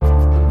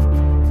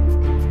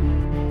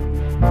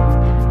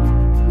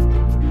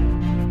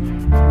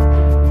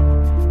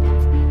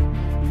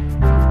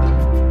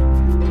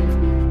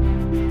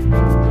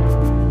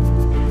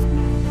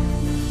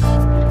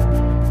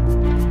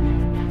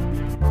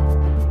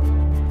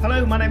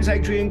Hello, my name's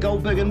Adrian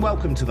Goldberg and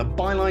welcome to the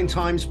Byline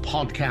Times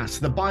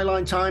podcast. The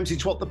Byline Times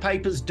is what the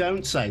papers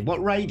don't say,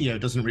 what radio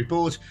doesn't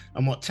report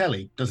and what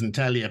telly doesn't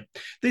tell you.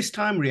 This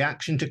time,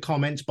 reaction to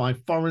comments by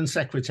Foreign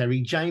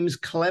Secretary James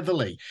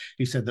Cleverly,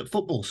 who said that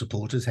football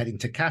supporters heading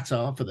to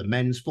Qatar for the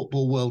Men's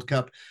Football World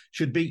Cup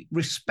should be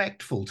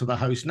respectful to the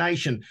host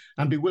nation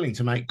and be willing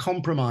to make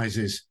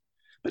compromises.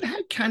 But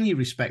how can you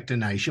respect a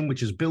nation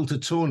which has built a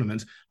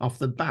tournament off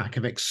the back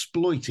of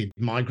exploited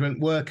migrant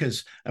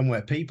workers and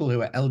where people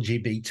who are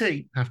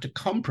LGBT have to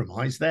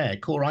compromise their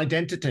core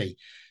identity?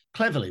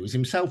 Cleverly was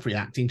himself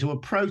reacting to a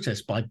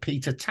protest by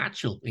Peter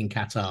Tatchell in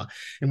Qatar,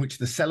 in which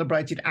the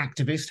celebrated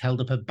activist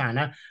held up a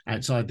banner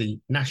outside the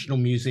National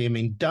Museum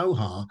in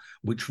Doha,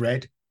 which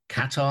read,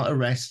 "Qatar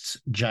arrests,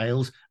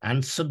 jails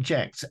and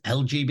subjects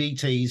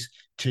LGBTs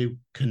to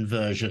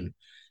conversion."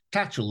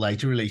 Tatchell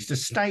later released a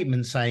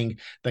statement saying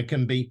there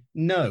can be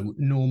no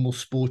normal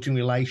sporting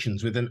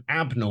relations with an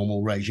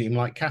abnormal regime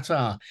like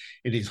Qatar.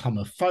 It is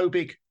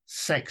homophobic,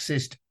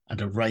 sexist, and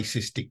a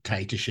racist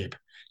dictatorship.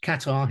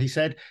 Qatar, he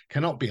said,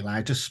 cannot be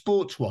allowed to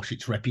sports wash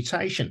its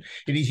reputation.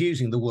 It is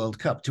using the World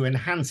Cup to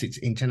enhance its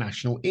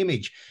international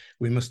image.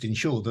 We must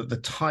ensure that the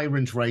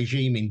tyrant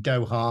regime in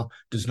Doha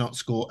does not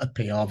score a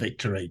PR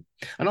victory.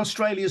 And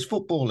Australia's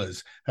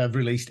footballers have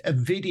released a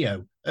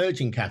video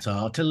urging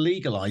Qatar to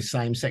legalise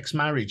same-sex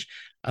marriage,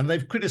 and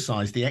they've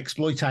criticised the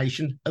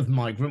exploitation of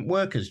migrant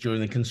workers during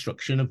the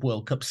construction of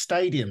World Cup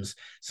stadiums,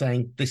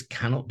 saying this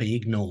cannot be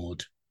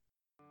ignored.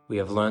 We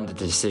have learned that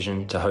the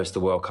decision to host the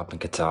World Cup in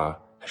Qatar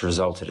has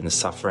resulted in the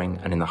suffering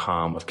and in the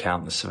harm of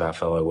countless of our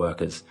fellow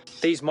workers.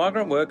 These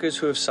migrant workers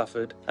who have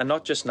suffered are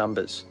not just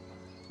numbers.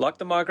 Like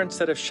the migrants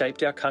that have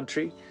shaped our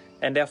country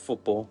and our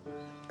football,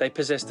 they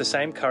possess the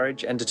same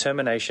courage and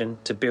determination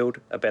to build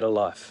a better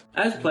life.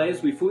 As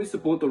players, we fully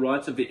support the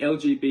rights of the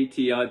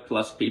LGBTI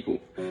plus people.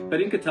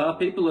 But in Qatar,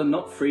 people are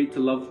not free to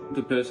love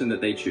the person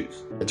that they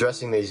choose.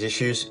 Addressing these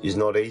issues is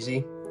not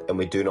easy, and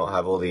we do not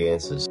have all the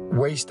answers.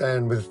 We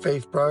stand with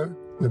FIFPro,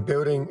 the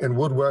Building and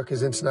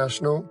Woodworkers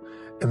International,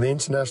 and the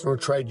International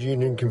Trade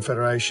Union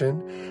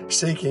Confederation,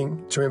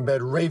 seeking to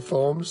embed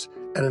reforms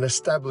and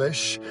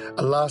establish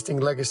a lasting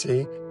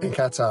legacy in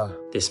Qatar.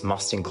 This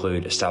must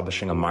include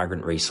establishing a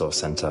migrant resource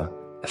centre,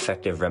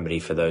 effective remedy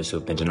for those who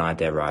have been denied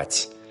their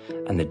rights,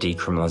 and the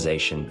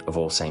decriminalisation of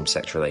all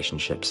same-sex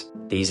relationships.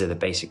 These are the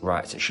basic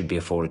rights that should be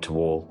afforded to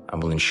all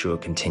and will ensure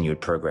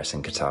continued progress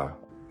in Qatar.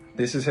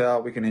 This is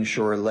how we can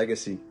ensure a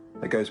legacy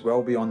that goes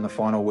well beyond the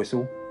final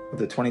whistle of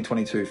the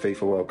 2022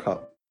 FIFA World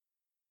Cup.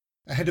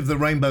 Ahead of the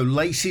Rainbow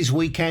Laces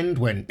weekend,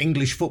 when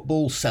English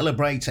football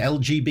celebrates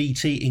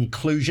LGBT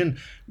inclusion,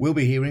 we'll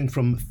be hearing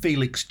from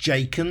Felix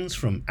Jakens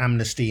from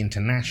Amnesty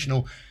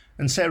International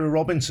and Sarah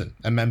Robinson,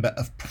 a member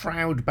of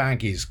Proud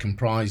Baggies,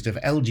 comprised of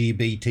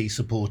LGBT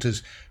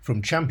supporters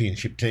from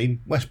Championship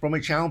team West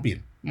Bromwich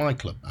Albion, my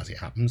club as it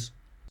happens.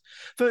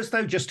 First,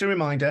 though, just a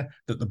reminder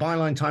that the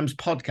Byline Times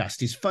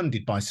podcast is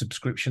funded by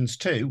subscriptions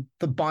to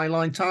the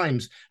Byline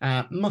Times,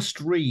 our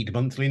must-read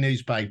monthly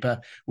newspaper,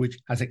 which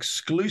has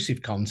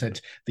exclusive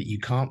content that you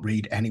can't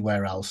read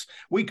anywhere else.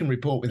 We can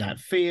report without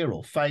fear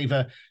or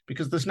favour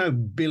because there's no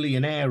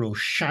billionaire or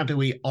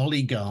shadowy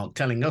oligarch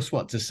telling us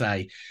what to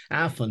say.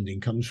 Our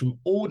funding comes from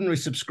ordinary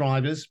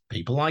subscribers,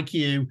 people like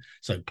you,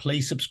 so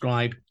please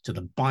subscribe to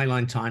the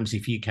Byline Times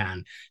if you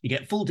can. You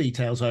get full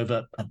details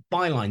over at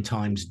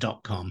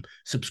bylinetimes.com.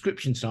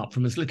 Subscriptions start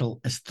from as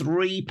little as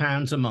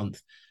 £3 a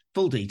month.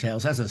 Full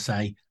details, as I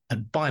say,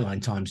 at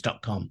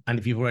bylinetimes.com. And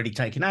if you've already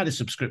taken out a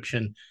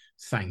subscription,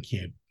 thank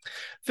you.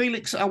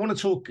 Felix, I want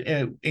to talk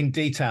in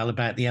detail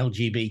about the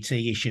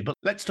LGBT issue, but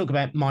let's talk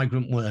about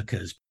migrant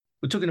workers.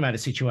 We're talking about a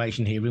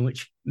situation here in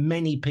which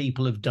many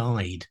people have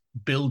died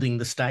building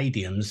the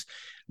stadiums,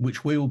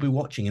 which we will be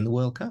watching in the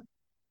World Cup.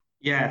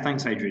 Yeah,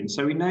 thanks, Adrian.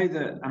 So we know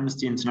that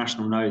Amnesty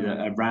International know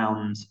that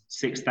around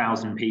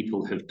 6,000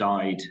 people have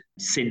died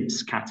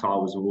since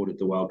Qatar was awarded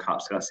the World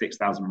Cup. So that's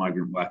 6,000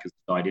 migrant workers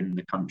died in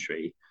the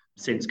country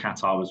since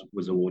Qatar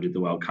was awarded the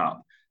World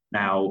Cup.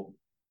 Now,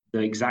 the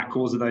exact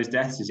cause of those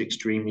deaths is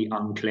extremely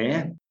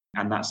unclear,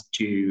 and that's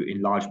due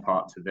in large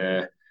part to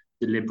the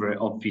deliberate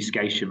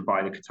obfuscation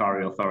by the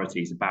Qatari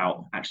authorities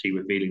about actually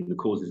revealing the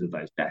causes of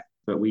those deaths.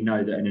 But we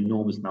know that an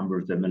enormous number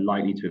of them are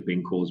likely to have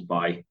been caused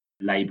by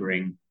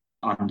labouring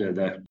under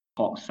the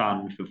hot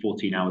sun for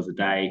 14 hours a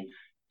day,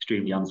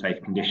 extremely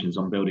unsafe conditions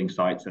on building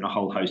sites, and a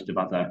whole host of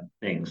other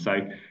things.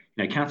 So,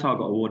 Qatar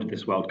got awarded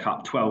this World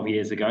Cup 12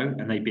 years ago,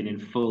 and they've been in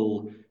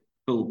full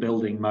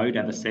building mode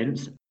ever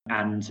since.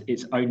 And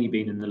it's only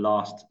been in the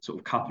last sort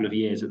of couple of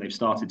years that they've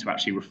started to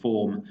actually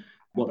reform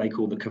what they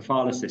call the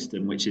kafala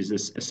system, which is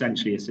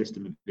essentially a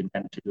system of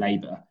indentured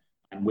labour,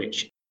 in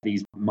which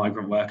these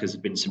migrant workers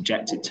have been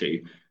subjected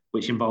to,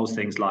 which involves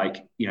things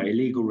like,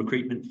 illegal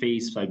recruitment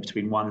fees, so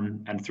between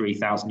 $1,000 and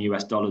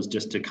 $3,000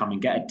 just to come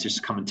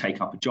and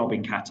take up a job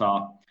in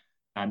Qatar.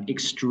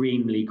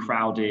 Extremely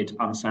crowded,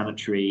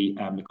 unsanitary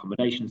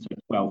accommodation, so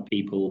 12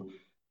 people,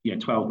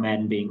 12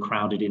 men being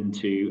crowded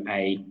into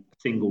a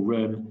single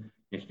room,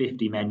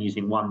 50 men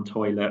using one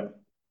toilet,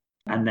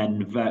 and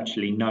then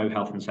virtually no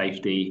health and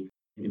safety,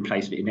 in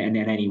place in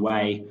any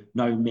way.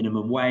 No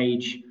minimum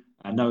wage,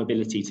 no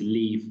ability to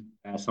leave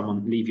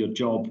your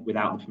job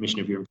without the permission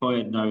of your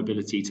employer, no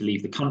ability to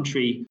leave the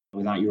country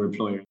without your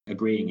employer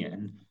agreeing it.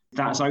 And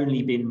that's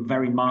only been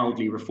very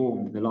mildly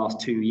reformed in the last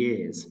 2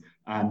 years.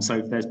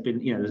 So there's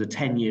been, there's a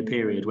 10-year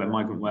period where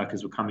migrant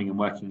workers were coming and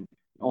working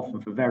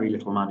often for very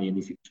little money in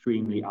these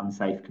extremely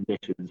unsafe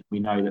conditions. We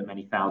know that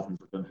many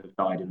thousands of them have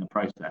died in the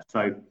process.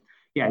 So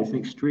yeah, it's an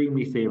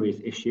extremely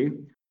serious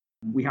issue.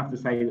 We have to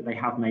say that there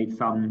have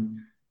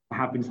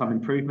been some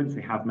improvements.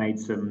 They have made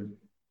some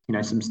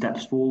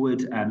steps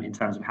forward in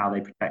terms of how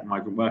they protect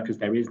migrant workers.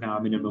 There is now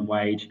a minimum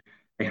wage.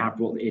 They have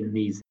brought in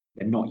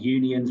they're not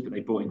unions, but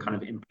they brought in kind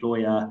of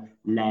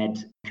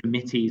employer-led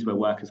committees where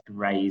workers can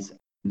raise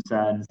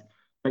concerns.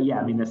 But yeah,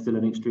 I mean, there's still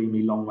an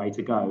extremely long way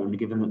to go. And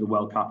given that the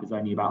World Cup is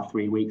only about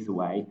 3 weeks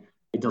away,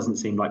 it doesn't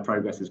seem like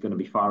progress is going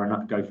to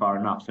go far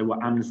enough. So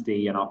what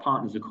Amnesty and our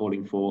partners are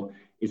calling for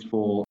is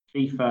for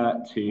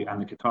FIFA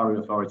and the Qatari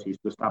authorities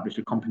to establish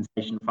a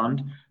compensation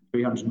fund,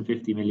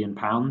 £350 million.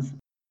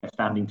 They're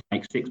standing to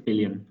make £6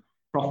 billion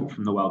profit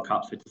from the World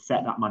Cup. So to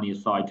set that money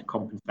aside to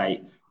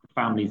compensate the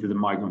families of the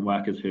migrant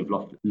workers who have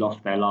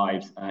lost their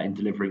lives in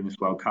delivering this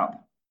World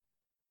Cup.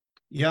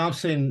 Yeah, I've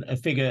seen a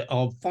figure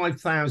of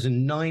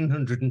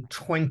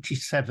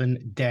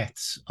 5,927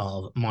 deaths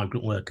of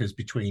migrant workers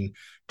between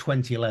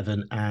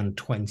 2011 and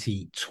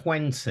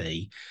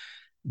 2020.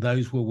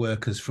 Those were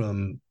workers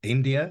from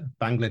India,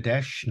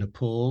 Bangladesh,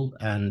 Nepal,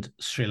 and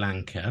Sri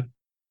Lanka.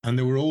 And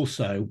there were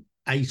also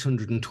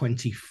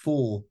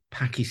 824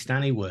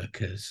 Pakistani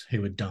workers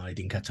who had died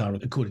in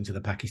Qatar, according to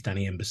the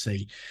Pakistani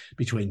embassy,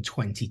 between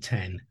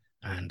 2010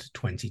 and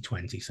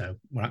 2020. So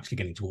we're actually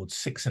getting towards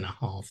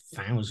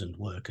 6,500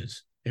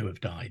 workers who have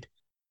died.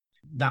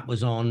 That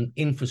was on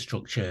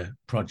infrastructure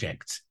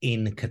projects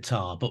in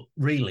Qatar. But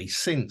really,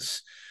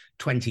 since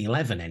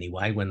 2011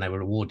 anyway, when they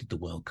were awarded the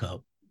World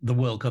Cup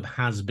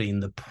has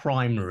been the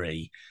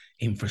primary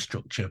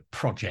infrastructure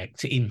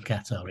project in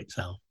Qatar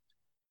itself.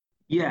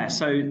 Yeah,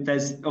 so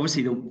there's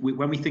obviously,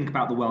 when we think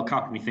about the World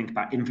Cup and we think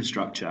about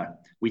infrastructure,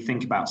 we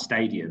think about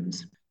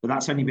stadiums, but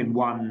that's only been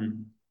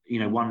one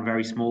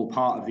very small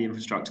part of the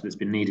infrastructure that's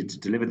been needed to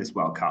deliver this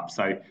World Cup.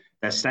 So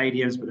there's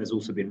stadiums, but there's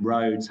also been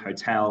roads,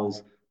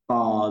 hotels,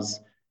 bars.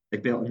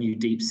 They've built a new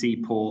deep sea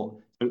port.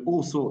 So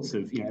all sorts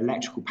of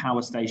electrical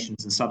power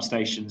stations and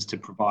substations to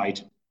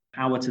provide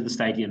power to the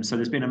stadium. So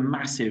there's been a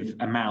massive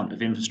amount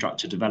of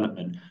infrastructure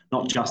development,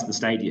 not just the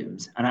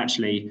stadiums. And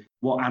actually,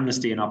 what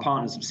Amnesty and our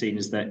partners have seen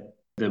is that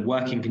the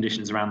working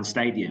conditions around the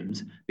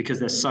stadiums, because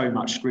there's so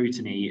much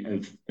scrutiny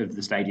of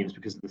the stadiums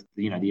because of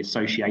the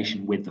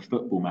association with the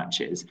football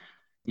matches,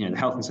 the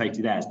health and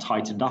safety there has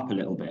tightened up a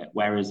little bit,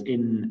 whereas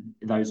in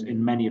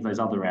many of those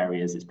other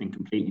areas it's been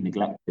completely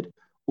neglected.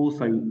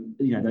 Also,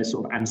 those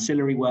sort of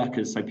ancillary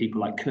workers, so people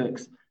like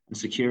cooks and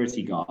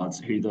security guards,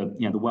 who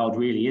the world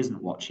really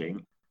isn't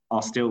watching,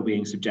 are still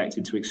being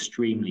subjected to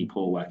extremely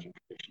poor working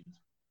conditions.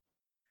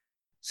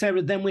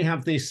 Sarah, then we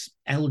have this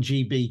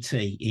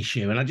LGBT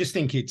issue, and I just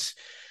think it's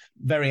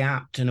very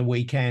apt in a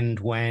weekend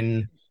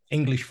when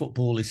English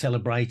football is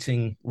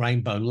celebrating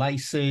rainbow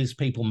laces.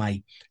 People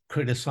may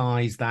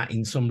criticise that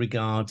in some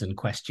regards and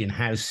question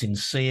how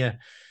sincere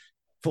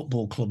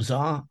football clubs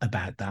are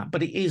about that.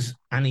 But it is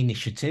an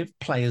initiative.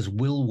 Players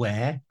will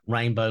wear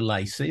rainbow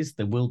laces.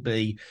 There will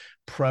be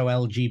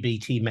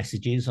pro-LGBT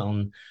messages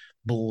on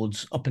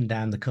boards up and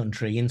down the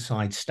country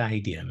inside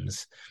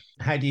stadiums.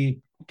 How do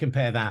you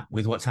compare that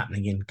with what's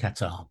happening in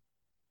Qatar?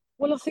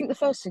 Well, I think the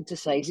first thing to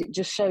say is it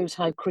just shows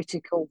how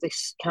critical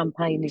this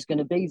campaign is going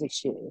to be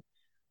this year,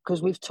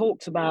 because we've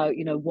talked about,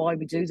 why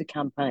we do the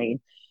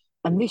campaign.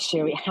 And this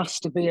year it has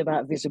to be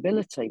about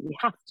visibility. We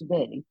have to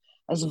be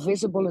as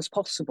visible as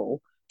possible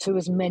to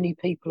as many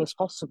people as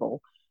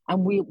possible.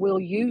 And we will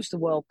use the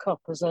World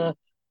Cup as a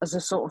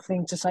sort of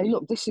thing to say,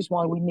 look, this is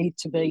why we need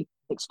to be,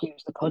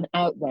 excuse the pun,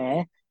 out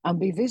there and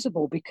be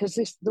visible, because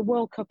the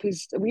World Cup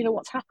is,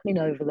 what's happening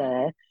over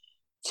there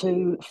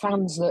to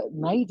fans that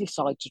may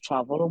decide to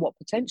travel or what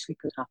potentially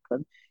could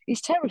happen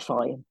is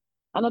terrifying.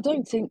 And I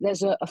don't think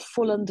there's a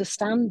full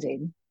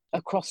understanding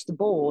across the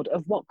board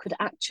of what could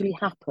actually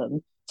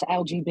happen to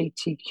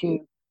LGBTQ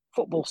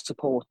football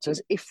supporters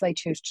if they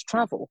choose to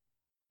travel.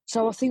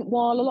 So I think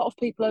while a lot of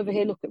people over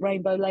here look at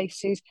rainbow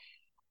laces,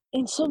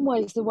 in some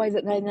ways, the way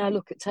that they now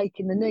look at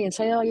taking the knee and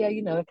say, oh, yeah,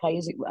 okay,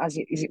 is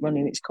it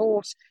running its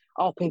course?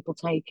 Are people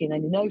taking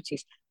any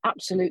notice?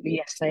 Absolutely,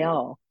 yes, they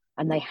are.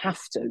 And they have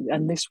to.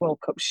 And this World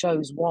Cup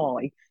shows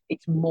why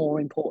it's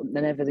more important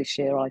than ever this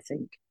year, I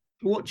think.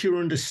 What's your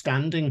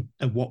understanding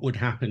of what would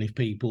happen if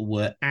people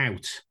were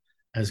out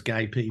as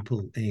gay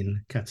people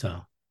in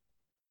Qatar?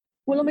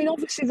 Well, I mean,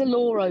 obviously the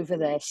law over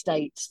there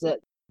states that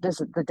there's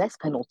the death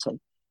penalty.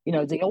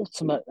 The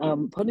ultimate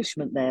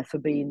punishment there for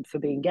being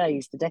gay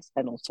is the death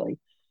penalty.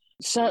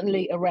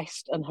 Certainly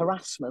arrest and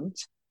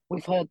harassment.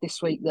 We've heard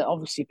this week that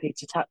obviously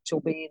Peter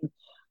Tatchell being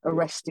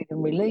arrested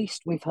and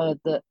released. We've heard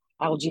that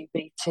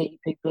LGBT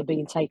people are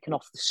being taken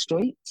off the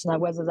streets. Now,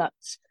 whether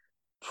that's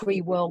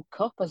pre-World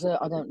Cup as a,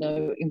 I don't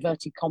know,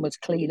 inverted commas,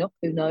 clean-up,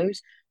 who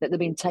knows, that they're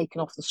being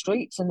taken off the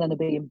streets and then are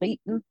being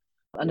beaten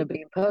and are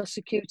being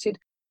persecuted.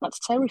 That's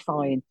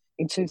terrifying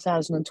in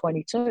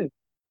 2022.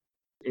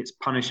 It's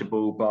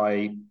punishable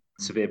by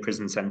severe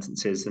prison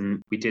sentences.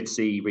 And we did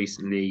see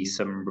recently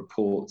some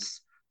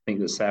reports, I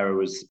think that Sarah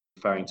was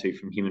referring to,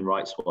 from Human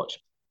Rights Watch,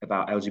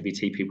 about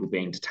LGBT people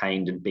being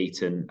detained and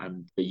beaten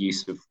and the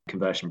use of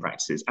conversion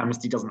practices.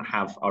 Amnesty doesn't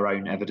have our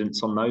own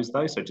evidence on those,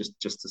 though, so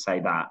just to say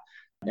that.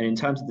 And in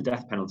terms of the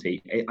death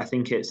penalty, I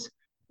think it's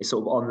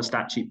sort of on the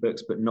statute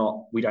books, but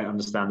we don't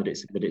understand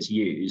that it's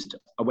used.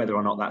 Whether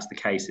or not that's the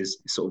case is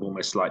sort of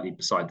almost slightly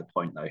beside the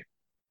point, though.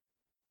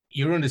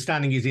 Your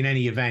understanding is, in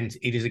any event,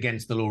 it is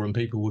against the law and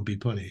people would be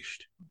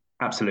punished?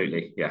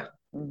 Absolutely, yeah.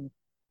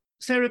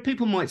 Sarah,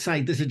 people might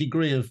say there's a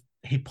degree of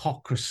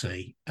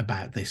hypocrisy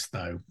about this,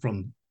 though,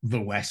 from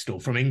the West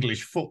or from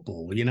English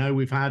football. You know,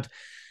 we've had,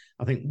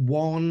 I think,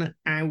 one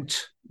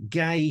out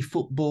gay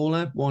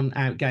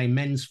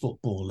men's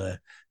footballer,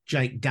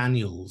 Jake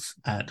Daniels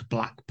at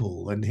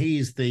Blackpool, and he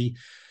is the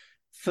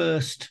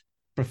first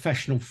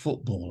professional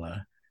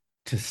footballer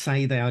to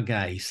say they are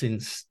gay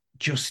since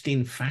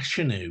Justin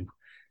Fashanu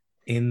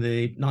in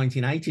the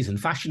 1980s. And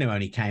Fashanu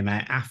only came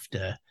out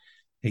after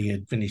he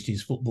had finished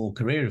his football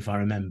career, if I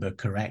remember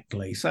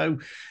correctly. So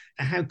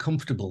how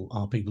comfortable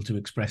are people to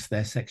express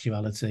their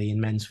sexuality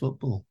in men's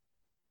football?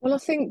 Well, I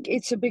think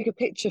it's a bigger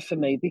picture for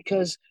me,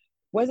 because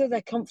whether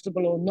they're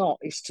comfortable or not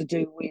is to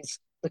do with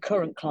the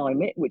current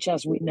climate, which,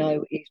 as we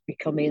know, is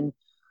becoming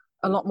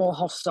a lot more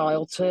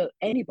hostile to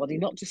anybody,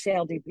 not just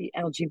the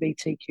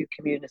LGBTQ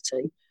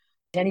community.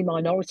 Any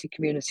minority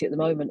community at the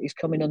moment is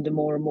coming under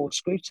more and more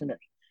scrutiny.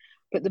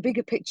 But the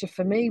bigger picture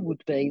for me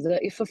would be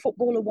that if a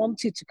footballer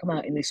wanted to come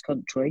out in this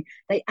country,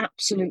 they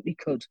absolutely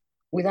could,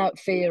 without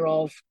fear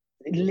of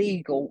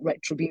legal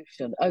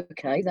retribution.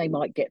 Okay, they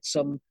might get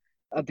some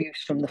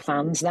abuse from the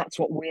fans. That's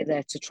what we're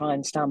there to try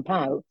and stamp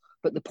out.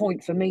 But the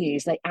point for me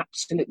is they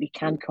absolutely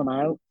can come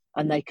out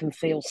and they can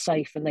feel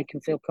safe and they can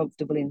feel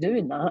comfortable in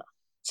doing that.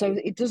 So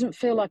it doesn't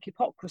feel like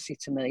hypocrisy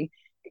to me.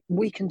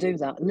 We can do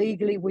that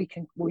legally. We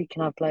can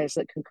have players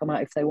that can come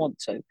out if they want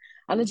to.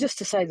 And just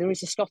to say, there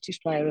is a Scottish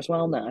player as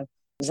well now,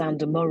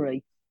 Xander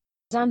Murray.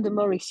 Xander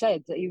Murray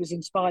said that he was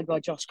inspired by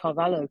Josh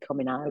Carvalho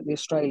coming out, the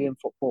Australian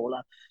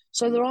footballer.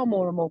 So there are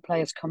more and more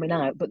players coming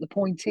out, but the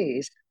point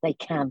is they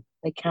can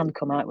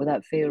come out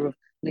without fear of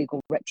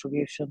legal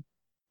retribution.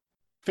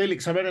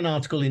 Felix, I read an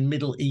article in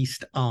Middle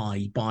East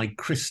Eye by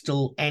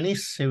Crystal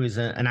Ennis, who is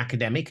an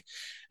academic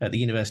at the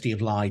University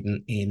of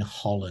Leiden in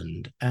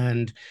Holland.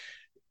 And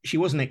she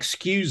wasn't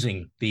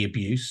excusing the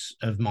abuse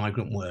of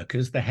migrant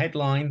workers. The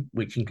headline,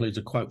 which includes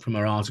a quote from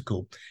her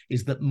article,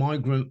 is that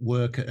migrant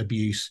worker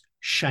abuse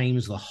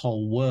shames the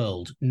whole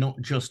world, not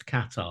just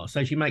Qatar.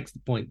 So she makes the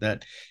point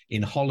that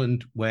in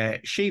Holland, where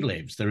she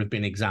lives, there have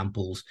been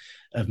examples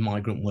of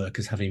migrant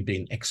workers having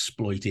been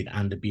exploited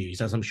and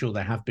abused, as I'm sure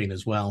there have been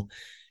as well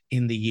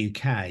in the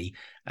UK,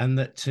 and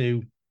that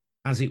to,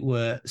 as it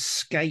were,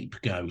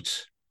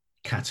 scapegoat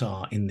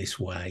Qatar in this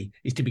way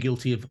is to be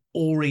guilty of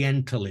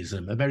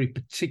Orientalism, a very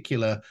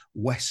particular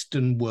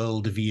Western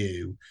world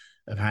view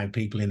of how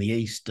people in the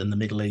East and the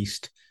Middle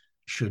East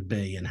should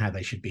be and how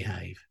they should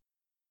behave.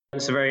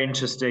 It's a very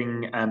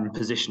interesting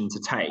position to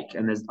take.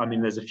 And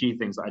there's a few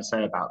things that I'd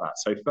say about that.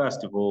 So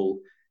first of all,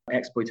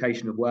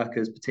 exploitation of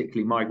workers,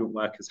 particularly migrant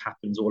workers,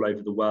 happens all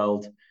over the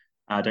world.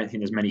 I don't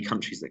think there's many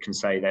countries that can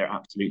say there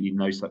absolutely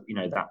no,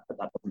 that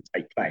doesn't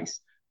take place.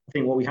 I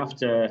think what we have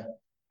to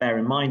bear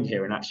in mind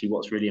here, and actually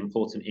what's really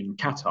important in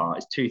Qatar,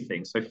 is two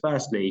things. So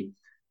firstly,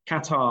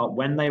 Qatar,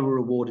 when they were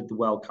awarded the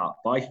World Cup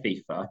by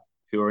FIFA,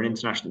 who are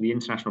the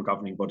international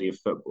governing body of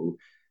football,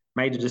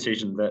 made a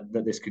decision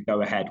that this could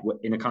go ahead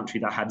in a country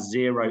that had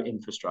zero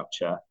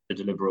infrastructure to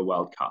deliver a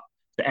World Cup.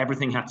 So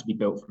everything had to be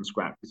built from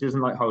scratch. This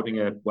isn't like holding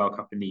a World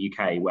Cup in the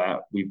UK where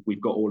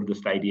we've got all of the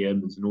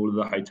stadiums and all of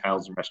the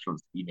hotels and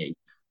restaurants that you need.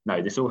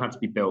 No, this all had to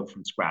be built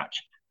from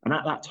scratch. And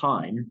at that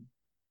time,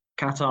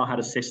 Qatar had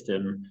a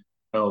system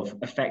of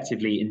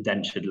effectively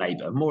indentured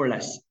labour, more or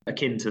less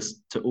akin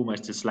to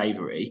almost to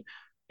slavery.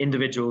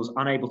 Individuals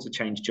unable to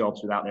change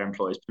jobs without their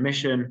employer's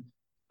permission,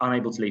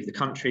 unable to leave the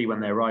country. When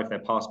they arrived, their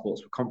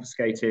passports were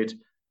confiscated,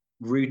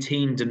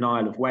 routine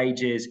denial of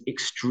wages,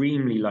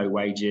 extremely low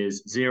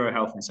wages, zero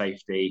health and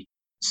safety.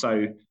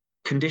 So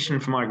condition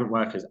for migrant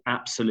workers,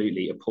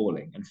 absolutely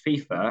appalling. And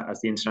FIFA,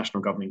 as the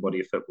international governing body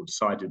of football,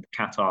 decided that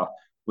Qatar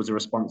was a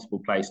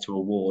responsible place to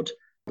award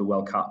the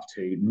World Cup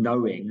to,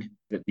 knowing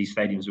that these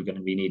stadiums were going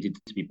to be needed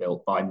to be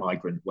built by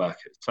migrant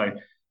workers. So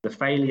the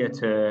failure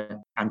to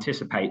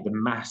anticipate the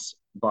mass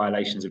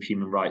violations of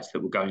human rights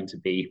that were going to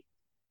be,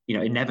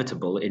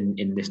 inevitable in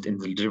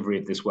the delivery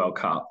of this World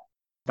Cup,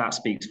 that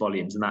speaks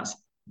volumes, and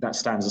that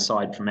stands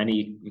aside from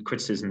any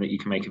criticism that you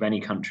can make of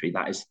any country.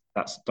 That's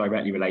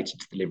directly related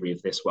to the delivery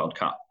of this World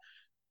Cup.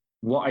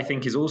 What I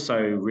think is also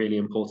really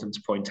important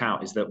to point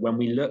out is that when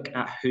we look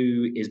at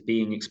who is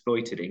being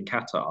exploited in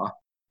Qatar,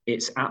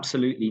 it's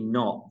absolutely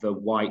not the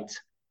white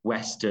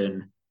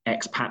Western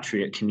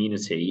expatriate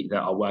community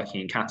that are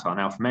working in Qatar.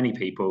 Now, for many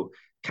people,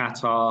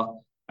 Qatar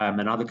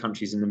and other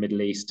countries in the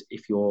Middle East,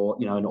 if you're,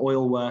 an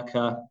oil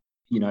worker,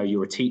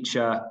 you're a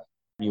teacher,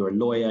 you're a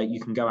lawyer, you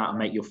can go out and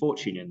make your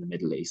fortune in the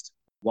Middle East.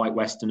 White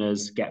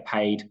Westerners get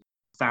paid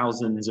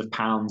thousands of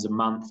pounds a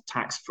month,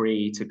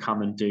 tax-free, to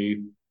come and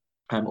do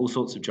all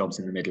sorts of jobs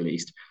in the Middle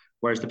East.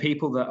 Whereas the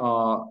people that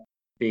are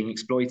being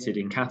exploited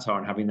in Qatar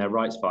and having their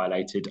rights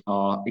violated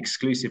are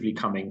exclusively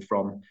coming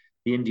from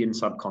the Indian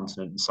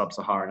subcontinent and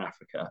sub-Saharan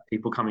Africa,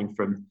 people coming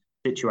from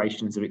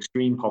situations of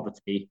extreme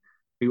poverty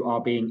who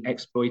are being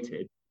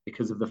exploited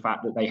because of the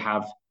fact that they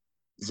have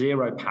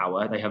zero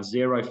power, they have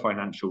zero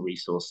financial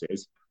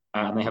resources,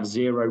 and they have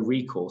zero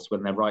recourse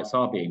when their rights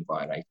are being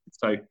violated.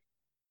 So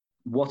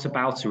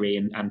whataboutery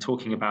and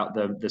talking about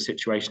the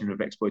situation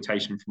of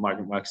exploitation for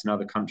migrant workers in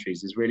other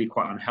countries is really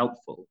quite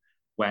unhelpful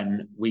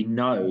when we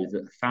know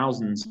that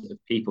thousands of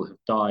people have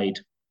died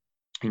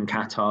in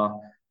Qatar.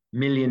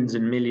 Millions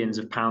and millions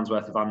of pounds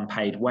worth of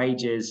unpaid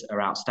wages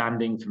are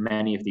outstanding for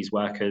many of these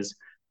workers.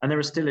 And there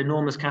are still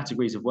enormous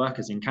categories of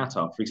workers in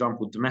Qatar. For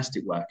example,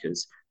 domestic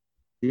workers,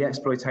 the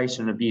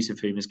exploitation and abuse of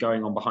whom is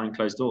going on behind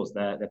closed doors.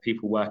 They're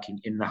people working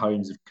in the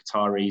homes of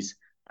Qataris.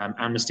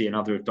 Amnesty and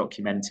others have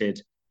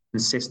documented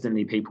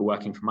consistently people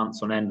working for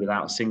months on end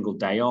without a single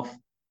day off,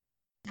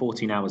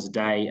 14 hours a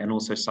day, and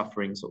also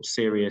suffering sort of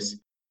serious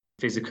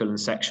physical and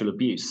sexual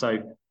abuse. So,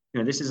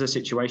 this is a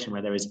situation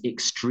where there is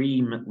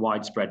extreme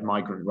widespread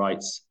migrant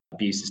rights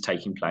abuses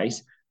taking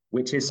place,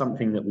 which is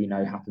something that we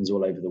know happens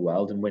all over the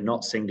world. And we're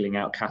not singling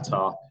out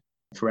Qatar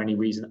for any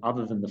reason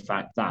other than the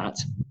fact that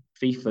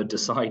FIFA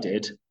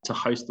decided to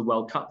host the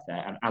World Cup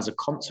there. And as a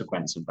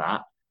consequence of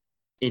that,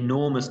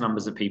 enormous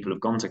numbers of people have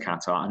gone to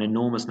Qatar, and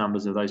enormous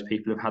numbers of those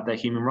people have had their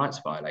human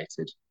rights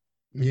violated.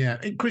 Yeah,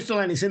 Crystal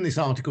Ennis in this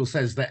article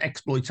says that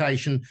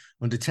exploitation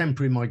under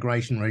temporary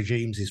migration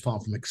regimes is far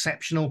from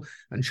exceptional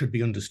and should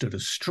be understood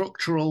as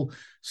structural.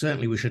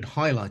 Certainly we should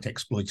highlight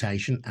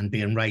exploitation and be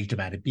enraged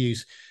about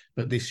abuse,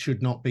 but this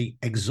should not be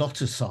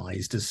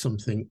exoticized as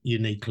something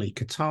uniquely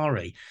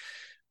Qatari.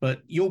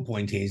 But your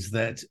point is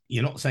that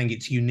you're not saying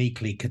it's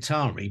uniquely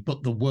Qatari,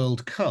 but the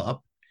World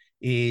Cup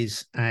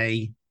is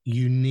a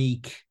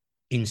unique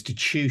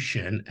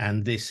institution,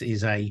 and this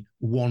is a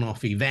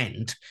one-off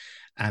event.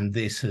 And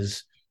this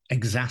has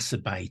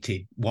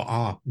exacerbated what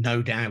are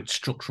no doubt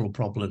structural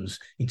problems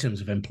in terms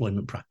of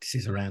employment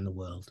practices around the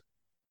world.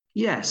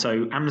 Yeah,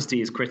 so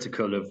Amnesty is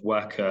critical of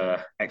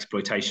worker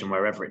exploitation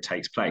wherever it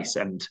takes place.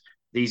 And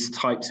these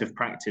types of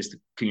practice,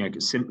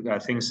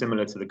 things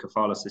similar to the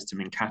kafala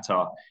system in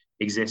Qatar,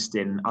 exist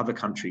in other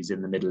countries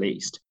in the Middle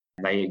East.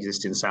 They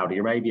exist in Saudi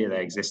Arabia,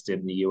 they exist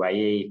in the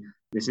UAE.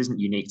 This isn't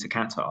unique to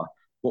Qatar.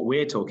 What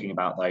we're talking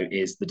about, though,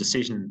 is the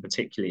decision,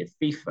 particularly of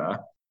FIFA,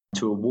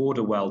 to award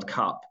a World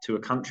Cup to a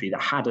country that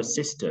had a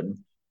system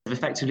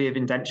effectively of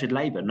indentured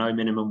labour, no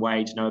minimum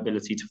wage, no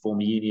ability to form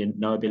a union,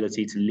 no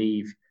ability to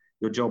leave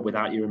your job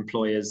without your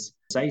employers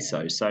say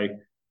so. So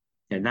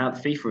now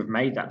that FIFA have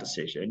made that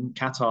decision,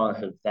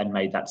 Qatar have then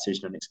made that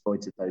decision and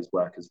exploited those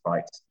workers'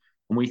 rights.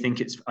 And we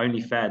think it's only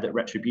fair that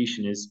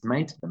retribution is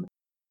made to them.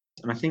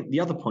 And I think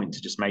the other point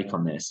to just make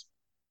on this,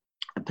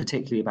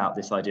 particularly about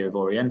this idea of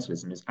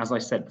Orientalism, is, as I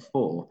said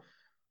before,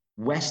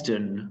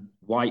 Western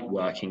white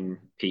working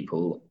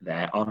people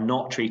there are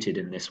not treated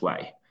in this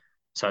way.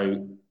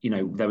 So,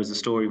 there was a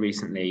story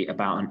recently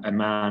about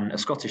a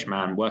Scottish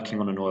man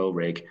working on an oil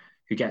rig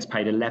who gets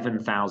paid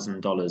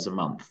 $11,000 a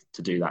month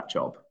to do that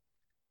job.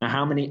 Now,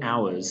 how many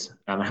hours,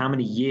 how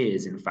many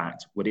years, in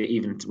fact, would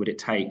it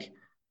take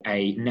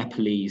a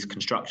Nepalese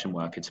construction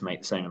worker to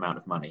make the same amount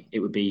of money? It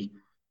would be,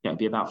 it'd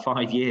be about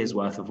 5 years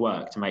worth of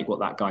work to make what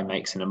that guy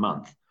makes in a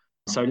month.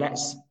 So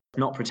let's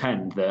not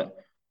pretend that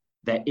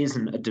there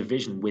isn't a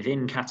division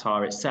within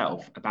Qatar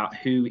itself about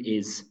who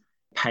is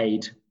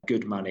paid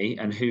good money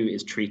and who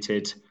is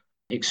treated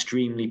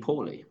extremely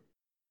poorly.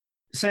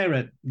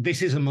 Sarah,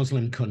 this is a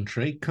Muslim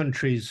country.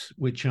 Countries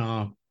which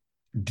are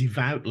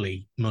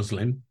devoutly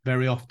Muslim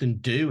very often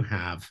do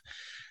have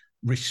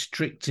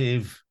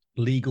restrictive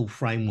legal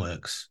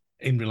frameworks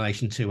in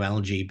relation to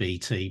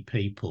LGBT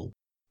people.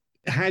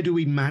 How do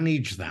we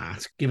manage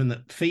that, given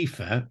that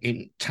FIFA,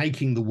 in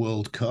taking the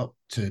World Cup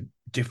to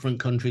different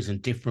countries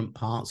and different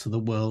parts of the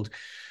world,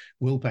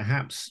 will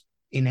perhaps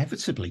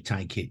inevitably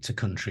take it to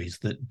countries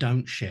that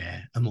don't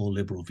share a more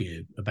liberal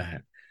view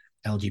about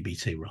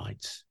LGBT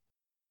rights?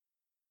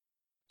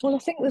 Well, I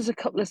think there's a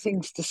couple of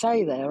things to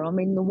say there. I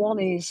mean, the one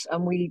is,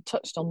 and we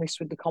touched on this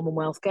with the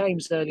Commonwealth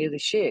Games earlier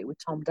this year with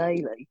Tom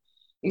Daley,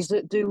 is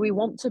that do we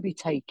want to be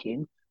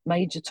taking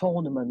major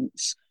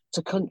tournaments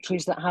to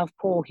countries that have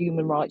poor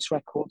human rights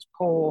records,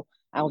 poor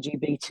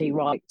LGBT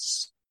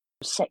rights,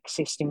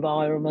 sexist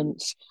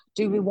environments?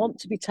 Do we want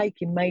to be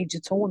taking major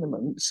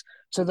tournaments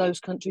to those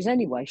countries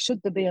anyway?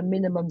 Should there be a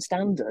minimum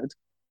standard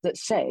that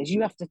says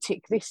you have to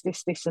tick this,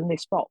 and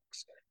this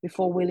box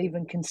before we'll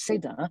even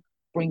consider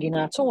bringing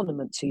our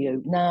tournament to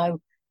you? Now,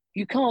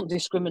 you can't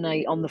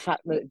discriminate on the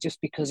fact that just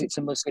because it's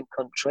a Muslim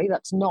country.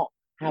 That's not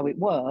how it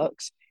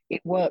works.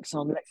 It works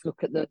on, let's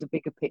look at the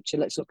bigger picture,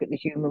 let's look at the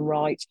human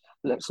rights,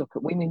 let's look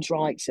at women's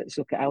rights, let's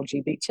look at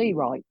LGBT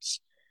rights.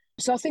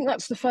 So I think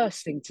that's the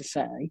first thing to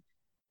say.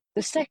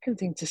 The second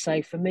thing to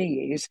say for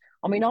me is,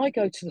 I mean, I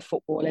go to the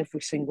football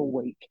every single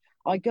week.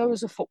 I go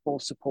as a football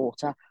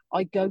supporter.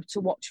 I go to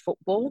watch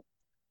football.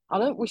 I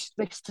don't wish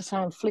this to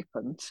sound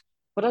flippant,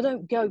 but I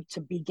don't go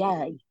to be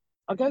gay.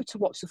 I go to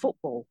watch the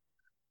football.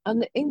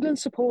 And the England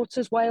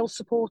supporters, Wales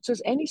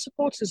supporters, any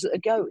supporters that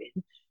are going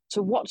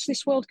to watch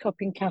this World Cup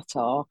in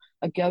Qatar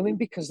are going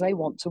because they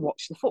want to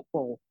watch the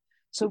football.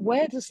 So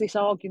where does this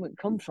argument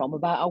come from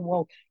about, oh,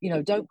 well,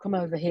 don't come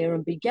over here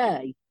and be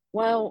gay?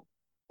 Well,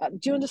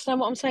 do you understand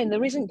what I'm saying?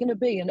 There isn't going to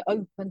be an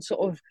open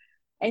sort of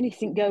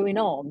anything going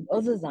on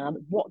other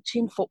than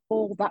watching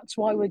football. That's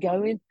why we're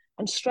going.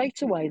 And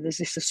straight away, there's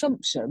this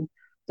assumption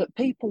that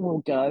people will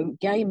go,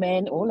 gay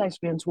men or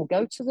lesbians will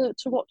go to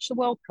watch the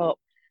World Cup,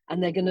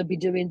 and they're going to be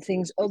doing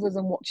things other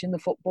than watching the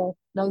football.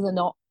 No, they're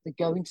not. They're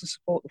going to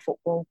support the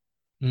football.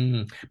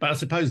 But I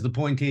suppose the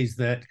point is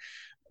that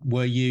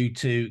were you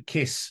to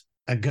kiss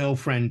a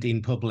girlfriend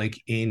in public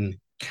in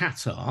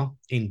Qatar,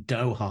 in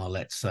Doha,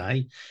 let's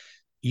say,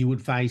 you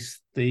would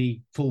face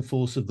the full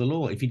force of the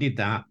law. If you did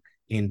that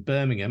in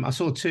Birmingham, I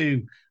saw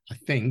two, I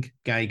think,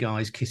 gay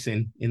guys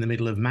kissing in the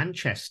middle of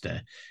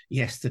Manchester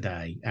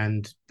yesterday,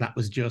 and that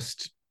was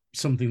just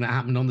something that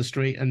happened on the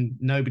street and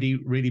nobody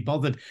really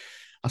bothered.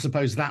 I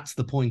suppose that's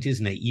the point,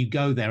 isn't it? You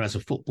go there as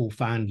a football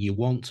fan, you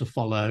want to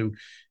follow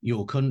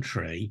your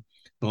country,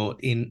 but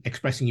in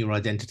expressing your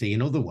identity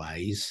in other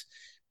ways,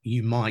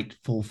 you might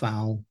fall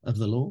foul of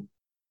the law.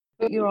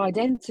 But your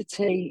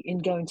identity in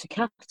going to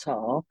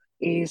Qatar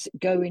is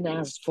going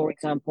as, for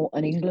example,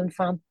 an England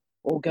fan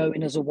or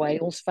going as a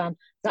Wales fan.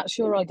 That's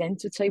your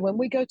identity. When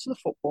we go to the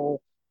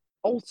football,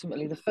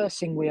 ultimately the first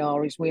thing we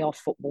are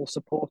football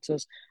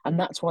supporters, and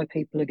that's why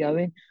people are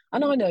going.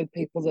 And I know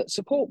people that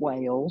support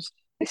Wales.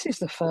 This is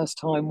the first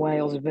time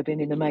Wales have been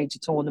in a major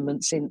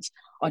tournament since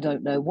I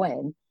don't know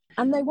when,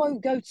 and they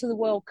won't go to the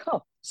World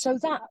Cup. So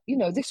that,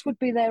 this would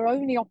be their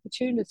only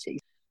opportunity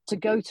to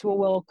go to a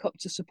World Cup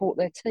to support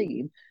their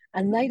team,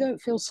 and they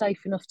don't feel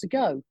safe enough to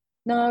go.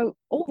 Now,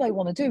 all they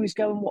want to do is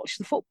go and watch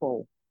the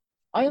football.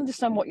 I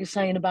understand what you're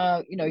saying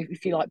about,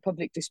 if you like,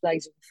 public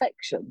displays of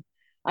affection.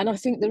 And I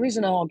think there is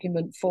an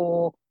argument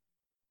for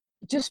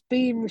just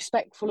being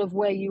respectful of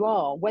where you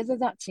are, whether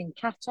that's in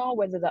Qatar,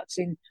 whether that's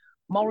in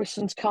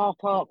Morrison's car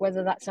park,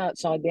 whether that's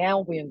outside the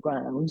Albion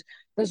ground.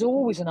 There's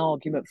always an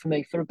argument for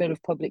me for a bit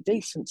of public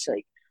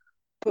decency.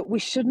 But we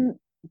shouldn't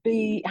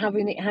be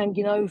having it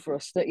hanging over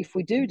us that if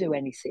we do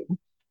anything,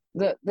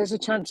 that there's a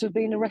chance of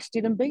being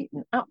arrested and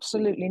beaten.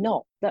 Absolutely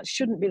not. That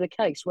shouldn't be the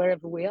case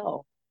wherever we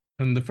are.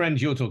 And the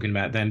friends you're talking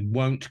about then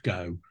won't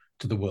go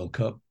to the World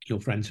Cup,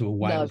 your friends who are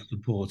Wales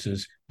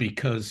supporters,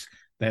 because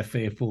they're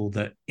fearful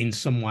that in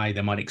some way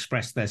they might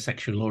express their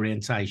sexual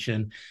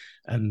orientation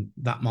and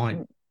that might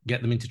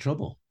get them into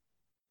trouble.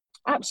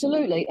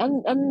 Absolutely.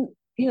 And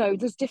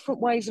there's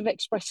different ways of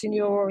expressing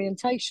your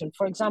orientation.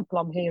 For example,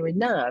 I'm hearing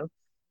now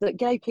that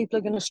gay people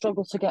are going to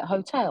struggle to get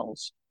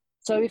hotels.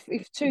 So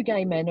if two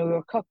gay men who are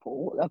a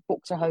couple have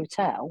booked a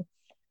hotel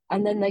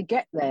and then they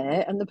get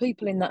there and the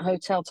people in that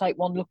hotel take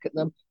one look at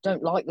them,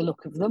 don't like the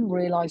look of them,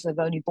 realise they've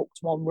only booked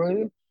one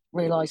room,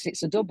 realise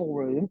it's a double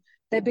room,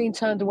 they're being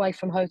turned away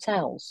from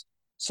hotels.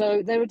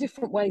 So there are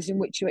different ways in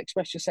which you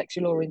express your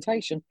sexual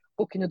orientation.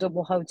 Booking a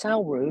double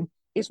hotel room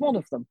is one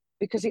of them,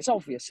 because it's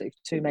obvious if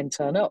two men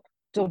turn up,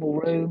 double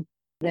room,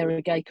 they're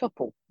a gay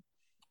couple.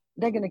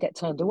 They're going to get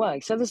turned away.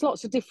 So there's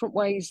lots of different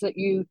ways that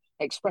you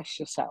express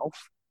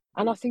yourself.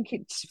 And I think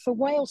it's for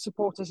Wales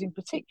supporters in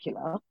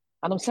particular,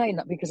 and I'm saying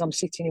that because I'm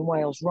sitting in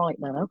Wales right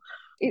now,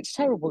 it's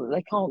terrible that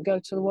they can't go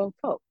to the World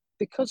Cup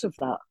because of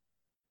that.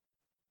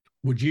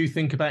 Would you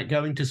think about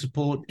going to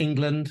support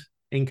England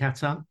in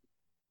Qatar?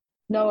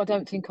 No, I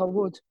don't think I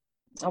would.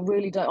 I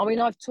really don't. I mean,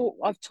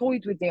 I've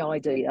toyed with the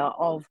idea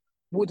of,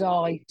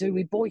 do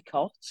we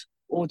boycott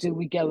or do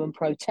we go and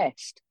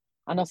protest?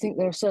 And I think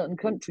there are certain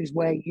countries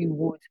where you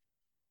would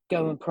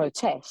go and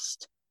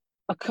protest.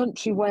 A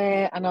country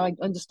where, and I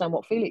understand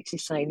what Felix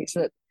is saying, it's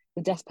that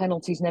the death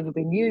penalty's never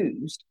been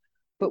used.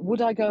 But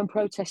would I go and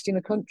protest in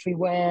a country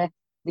where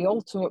the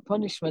ultimate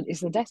punishment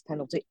is the death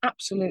penalty?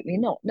 Absolutely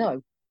not.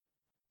 No,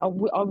 I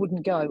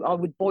wouldn't go. I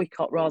would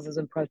boycott rather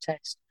than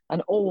protest.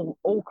 And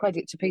all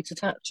credit to Peter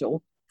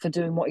Tatchell for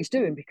doing what he's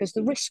doing, because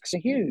the risks are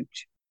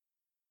huge.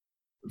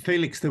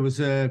 Felix, there was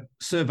a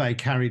survey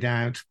carried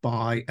out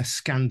by a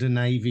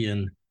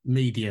Scandinavian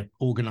media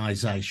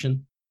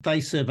organisation.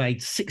 They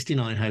surveyed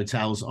 69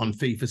 hotels on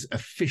FIFA's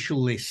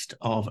official list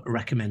of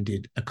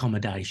recommended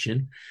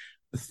accommodation.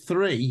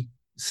 3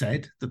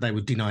 said that they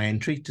would deny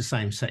entry to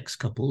same-sex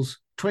couples.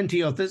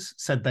 20 others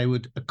said they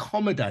would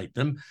accommodate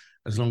them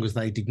as long as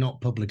they did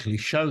not publicly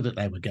show that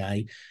they were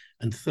gay.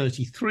 And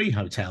 33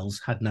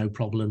 hotels had no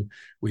problem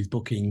with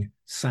booking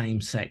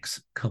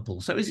same-sex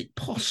couples. So is it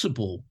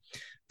possible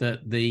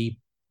that the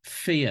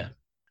fear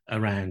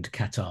around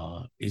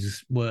Qatar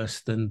is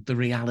worse than the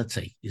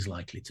reality is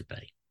likely to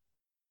be?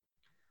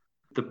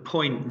 The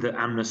point that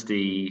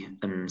Amnesty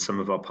and some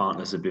of our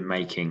partners have been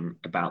making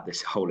about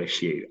this whole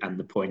issue, and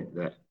the point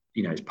that,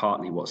 is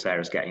partly what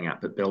Sarah's getting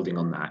at, but building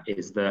on that,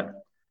 is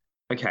that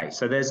Okay,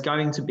 so there's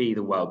going to be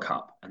the World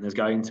Cup and there's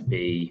going to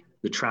be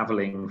the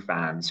traveling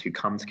fans who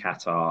come to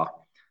Qatar.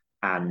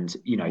 And,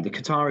 you know, the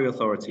Qatari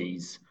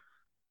authorities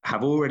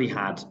have already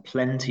had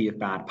plenty of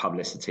bad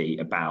publicity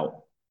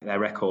about their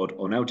record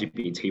on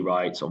LGBT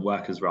rights, on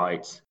workers'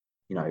 rights,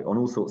 you know, on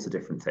all sorts of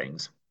different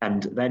things.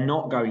 And they're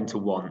not going to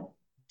want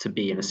to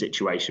be in a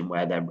situation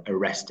where they're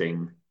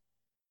arresting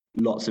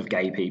lots of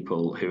gay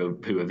people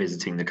who are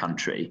visiting the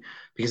country,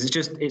 because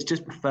it's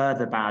just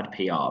further bad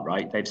PR,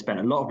 right? They've spent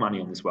a lot of money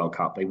on this World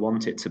Cup. They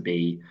want it to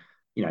be,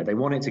 you know, they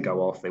want it to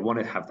go off. They want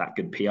it to have that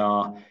good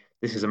PR.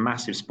 This is a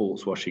massive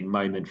sports washing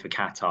moment for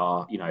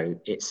Qatar. You know,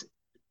 it's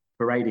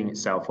parading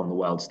itself on the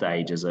world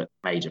stage as a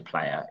major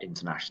player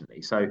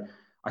internationally. So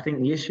I think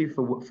the issue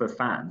for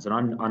fans,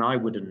 and I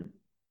wouldn't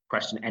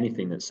question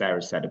anything that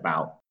Sarah said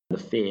about the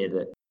fear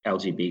that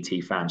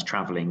LGBT fans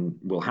traveling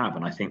will have,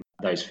 and I think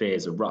those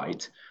fears are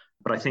right.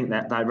 But I think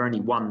that they're only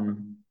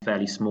one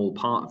fairly small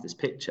part of this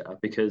picture,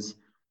 because,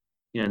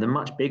 you know, the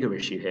much bigger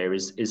issue here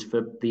is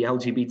for the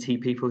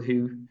LGBT people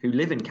who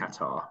live in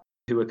Qatar,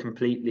 who are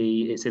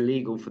it's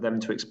illegal for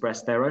them to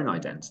express their own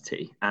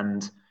identity.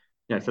 And,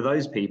 you know, for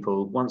those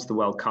people, once the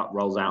World Cup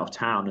rolls out of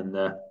town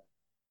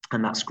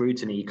and that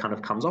scrutiny kind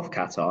of comes off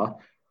Qatar,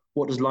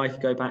 what does life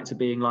go back to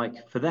being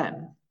like for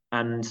them?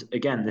 And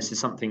again, this is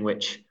something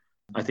which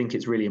I think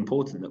it's really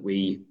important that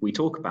we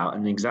talk about,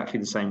 in exactly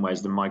the same way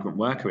as the migrant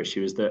worker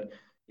issue, is that,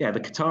 yeah, the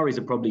Qataris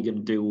are probably going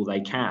to do all they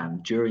can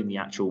during the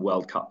actual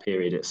World Cup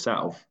period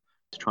itself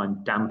to try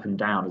and dampen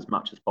down as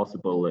much as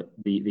possible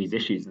these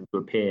issues and to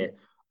appear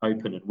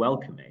open and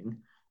welcoming.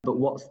 But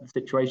what's the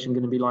situation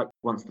going to be like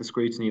once the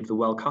scrutiny of the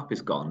World Cup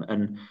is gone?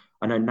 And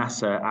I know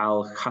Nasser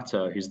Al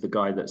Khater, who's the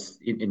guy that's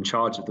in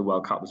charge of the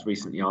World Cup, was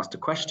recently asked a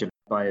question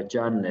by a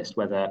journalist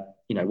whether,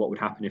 you know, what would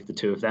happen if the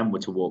two of them were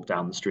to walk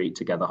down the street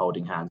together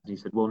holding hands. And he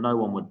said, well, no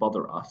one would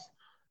bother us.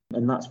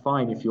 And that's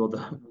fine if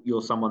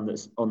you're someone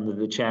that's on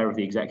the chair of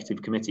the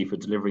executive committee for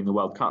delivering the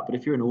World Cup. But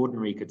if you're an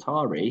ordinary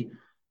Qatari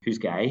who's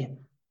gay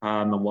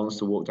and wants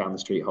to walk down the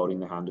street holding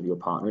the hand of your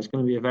partner, it's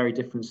going to be a very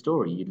different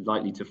story. You're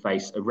likely to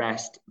face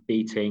arrest,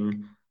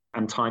 beating,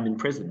 and time in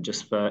prison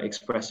just for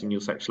expressing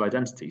your sexual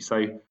identity.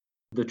 So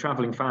the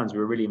travelling fans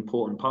are a really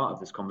important part of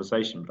this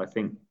conversation. But I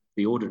think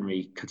the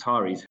ordinary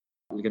Qataris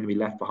who are going to be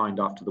left behind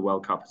after the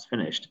World Cup is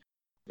finished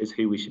is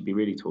who we should be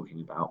really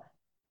talking about.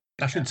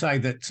 I should say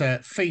that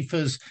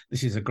FIFA's,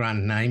 this is a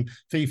grand name,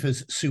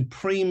 FIFA's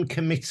Supreme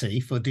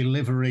Committee for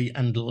Delivery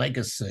and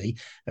Legacy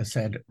has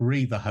said,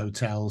 re the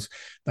hotels.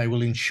 They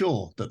will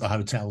ensure that the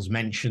hotels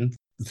mentioned,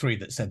 the three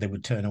that said they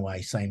would turn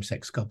away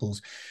same-sex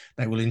couples,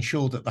 they will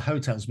ensure that the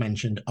hotels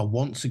mentioned are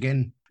once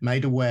again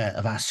made aware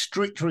of our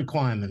strict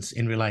requirements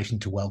in relation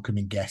to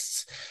welcoming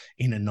guests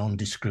in a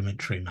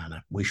non-discriminatory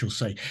manner. We shall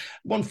see.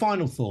 One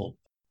final thought.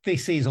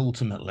 This is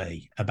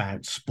ultimately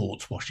about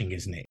sports washing,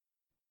 isn't it?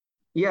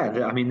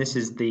 Yeah, I mean,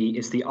 it's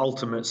the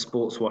ultimate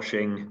sports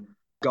washing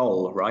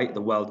goal, right? The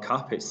World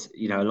Cup. It's,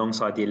 you know,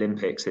 alongside the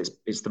Olympics,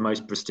 it's the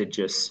most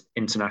prestigious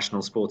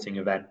international sporting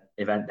event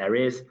there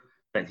is.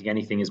 I don't think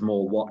anything is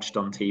more watched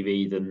on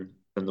TV than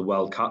the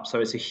World Cup. So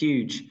it's a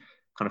huge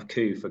kind of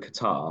coup for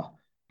Qatar.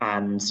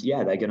 And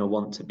yeah, they're going to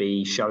want to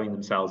be showing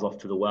themselves off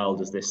to the world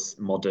as this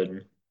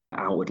modern,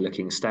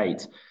 outward-looking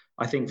state.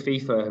 I think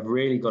FIFA have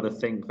really got to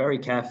think very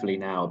carefully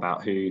now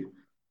about who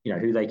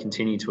they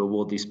continue to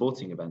award these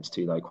sporting events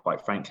to, though,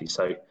 quite frankly.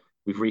 So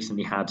we've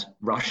recently had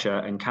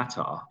Russia and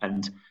Qatar,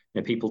 and, you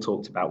know, people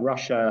talked about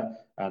Russia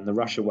and the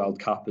Russia World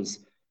Cup as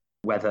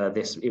whether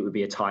it would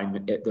be a time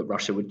that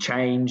Russia would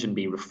change and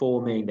be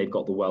reforming. They've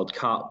got the World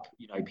Cup.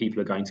 You know,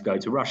 people are going to go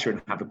to Russia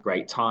and have a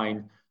great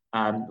time.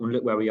 And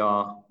look where we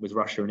are with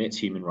Russia and its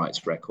human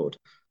rights record.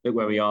 Look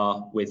where we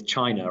are with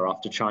China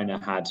after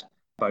China had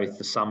both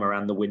the summer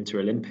and the winter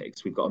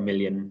Olympics. We've got 1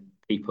 million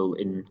people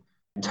in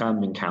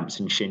internment camps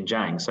in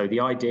Xinjiang. So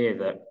the idea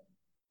that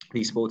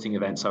these sporting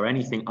events are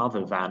anything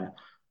other than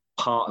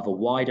part of a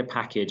wider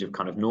package of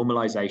kind of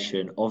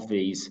normalization of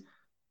these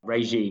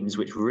regimes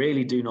which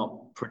really do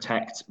not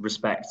protect,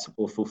 respect,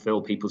 or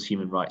fulfill people's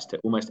human rights to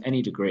almost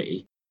any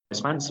degree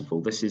is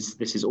fanciful. This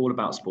is all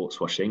about sports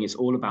washing. It's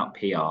all about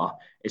PR.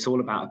 It's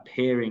all about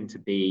appearing to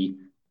be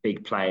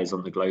big players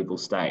on the global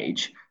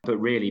stage, but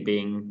really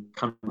being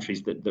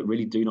countries that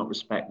really do not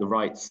respect the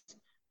rights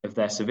of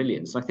their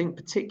civilians. I think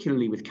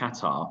particularly with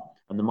Qatar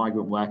and the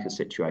migrant worker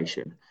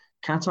situation,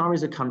 Qatar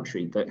is a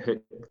country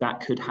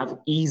that could have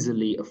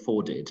easily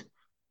afforded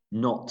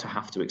not to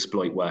have to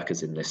exploit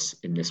workers in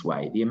this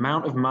way. The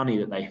amount of money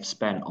that they have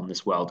spent on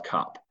this World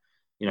Cup,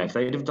 you know, if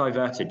they'd have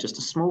diverted just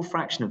a small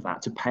fraction of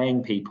that to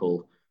paying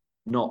people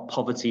not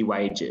poverty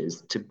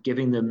wages, to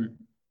giving them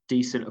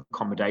decent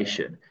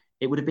accommodation,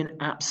 it would have been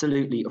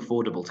absolutely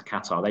affordable to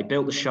Qatar. They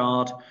built the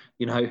Shard,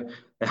 you know,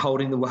 they're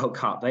holding the World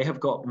Cup. They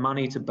have got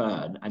money to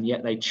burn, and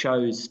yet they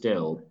chose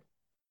still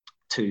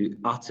to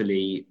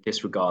utterly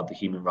disregard the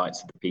human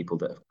rights of the people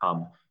that have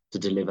come to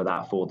deliver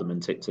that for them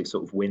and to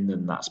sort of win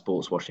them that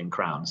sports washing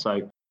crown.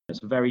 So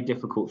it's a very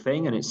difficult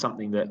thing, and it's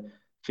something that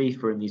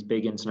FIFA and these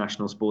big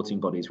international sporting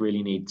bodies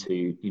really need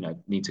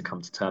to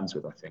come to terms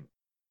with, I think.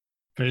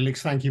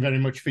 Felix, thank you very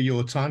much for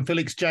your time.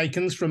 Felix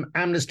Jakens from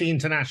Amnesty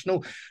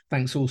International.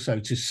 Thanks also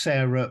to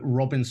Sarah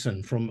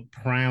Robinson from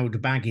Proud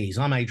Baggies.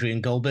 I'm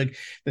Adrian Goldberg.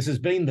 This has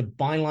been the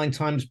Byline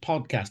Times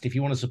podcast. If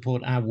you want to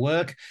support our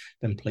work,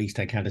 then please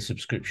take out a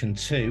subscription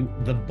to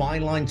the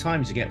Byline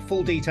Times to get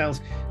full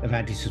details of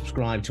how to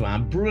subscribe to our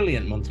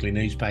brilliant monthly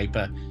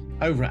newspaper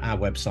over at our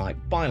website,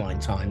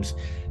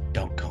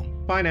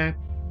 bylinetimes.com. Bye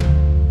now.